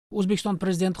O'zbekiston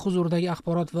prezidenti huzuridagi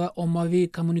Axborot va ommaviy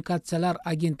kommunikatsiyalar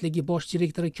agentligi bosh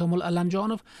direktori Komil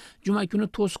Allamjonov juma kuni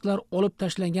tўsиқлар olib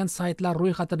tashlangan saytlar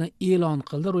ro'yxatini e'lon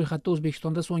qildi. Rўyxatda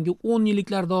O'zbekistonda so'nggi 10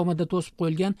 yilliklar davomida to'sib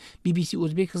qo'yilgan BBC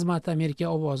Uzbek xizmati, Amerika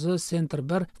ovozi, Center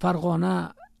 1,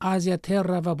 Ferghana Agency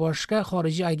va boshqa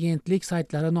xorijiy agentlik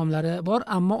saytlari nomlari bor,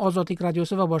 ammo Ozodlik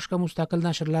radiosi va boshqa mustaqil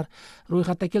nashrlar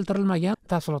ro'yxatda keltirilmagan.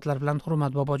 Tafsilotlar bilan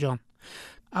Hurmat Bobojon.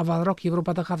 Avvalroq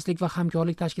Yevropada xavfsizlik va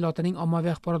hamkorlik tashkilotining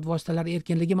ommaviy axborot vositalari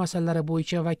erkinligi masalalari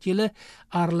bo'yicha vakili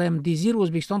Arlem Dezir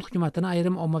O'zbekiston hukumatini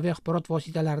ayrim ommaviy axborot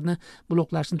vositalarini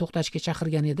bloklashni to'xtatishga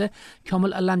chaqirgan edi.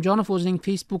 Komil Allamjonov o'zining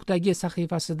Facebookdagi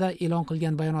sahifasida e'lon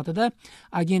qilgan bayonotida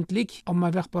agentlik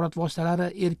ommaviy axborot vositalari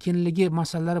erkinligi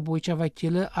masalalari bo'yicha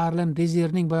vakili Arlem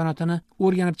Dezirning bayonotini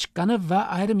o'rganib chiqqani va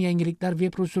ayrim yangiliklar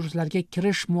veb-resurslarga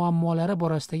kirish muammolari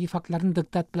borasidagi faktlarni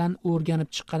diqqat bilan o'rganib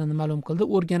chiqqanini ma'lum qildi.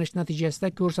 O'rganish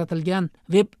natijasida ko'rsatilgan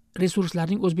veb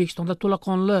resurslarning O'zbekistonda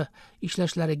to'laqonli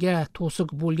ishlashlariga to'siq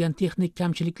bo'lgan texnik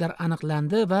kamchiliklar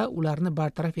aniqlandi va ularni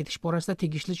bartaraf etish borasida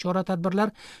tegishli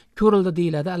chora-tadbirlar ko'rildi,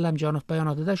 deyiladi Allamjonov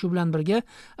bayonotida. Shu bilan birga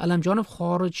Allamjonov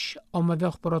xorij ommaviy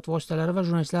axborot vositalari va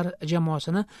jurnalistlar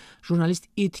jamoasini jurnalist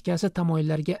etikasi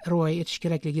tamoyillariga rioya etish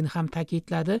kerakligini ham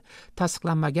ta'kidladi.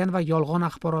 Tasdiqlanmagan va yolg'on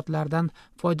axborotlardan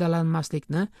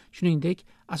foydalanmaslikni, shuningdek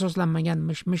asoslanmagan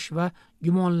mish-mish va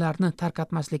gumonlarni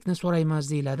tarqatmaslikni so'raymiz,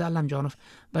 deyiladi Allamjonov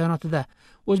bayonotida.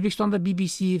 O'zbekistonda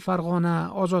BBC,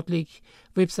 Ferghana, Ozodlik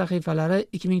veb sahifalari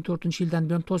 2004-yildan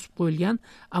buyon to'sib qo'yilgan,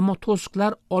 ammo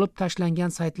tўsиқлар olib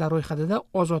tashlangan saytlar ro'yxatida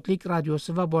Ozodlik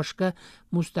radiosi va boshqa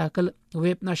mustaqil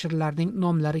veb nashrlarning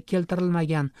nomlari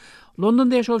keltirilmagan.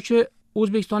 Londonda yashovchi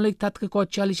o'zbekistonlik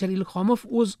tadqiqotchi Alisher Ilhomov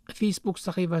o'z Facebook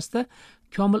sahifasida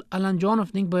Komil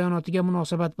Allamjonovning bayonotiga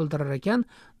munosabat bildirar ekan,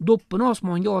 do'ppini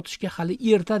osmonga otishga hali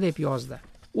erta deb yozdi.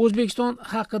 O'zbekiston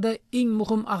haqida eng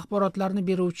muhim axborotlarni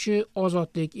beruvchi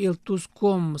Ozodlik,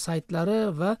 eltuz.com saytlari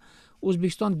va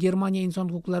O'zbekiston Germaniya inson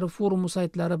huquqlari forumi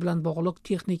saytlari bilan bog'liq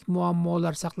texnik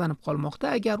muammolar saqlanib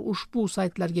qolmoqda. Agar ushbu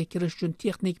saytlarga kirish uchun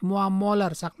texnik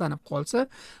muammolar saqlanib qolsa,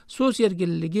 so'z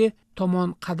erkinligi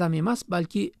tomon qadam emas,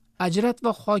 balki ajrat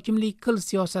va hokimlik qil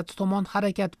siyosati tomon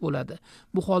harakat bo'ladi.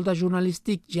 Bu holda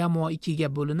jurnalistik jamoa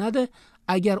ikkiga bo'linadi.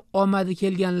 Agar omadi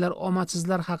kelganlar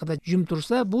omadsizlar haqida jim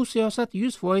tursa, bu siyosat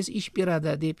 100% ish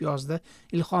beradi, deb yozdi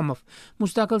Ilhomov.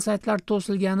 Mustaqil saytlar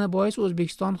to'silgani bois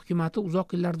O'zbekiston hukumatı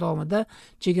uzoq yillar davomida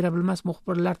chegara bilmas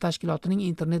muxbirlar tashkilotining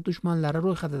internet dushmanlari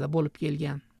ro'yxatida bo'lib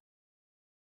kelgan.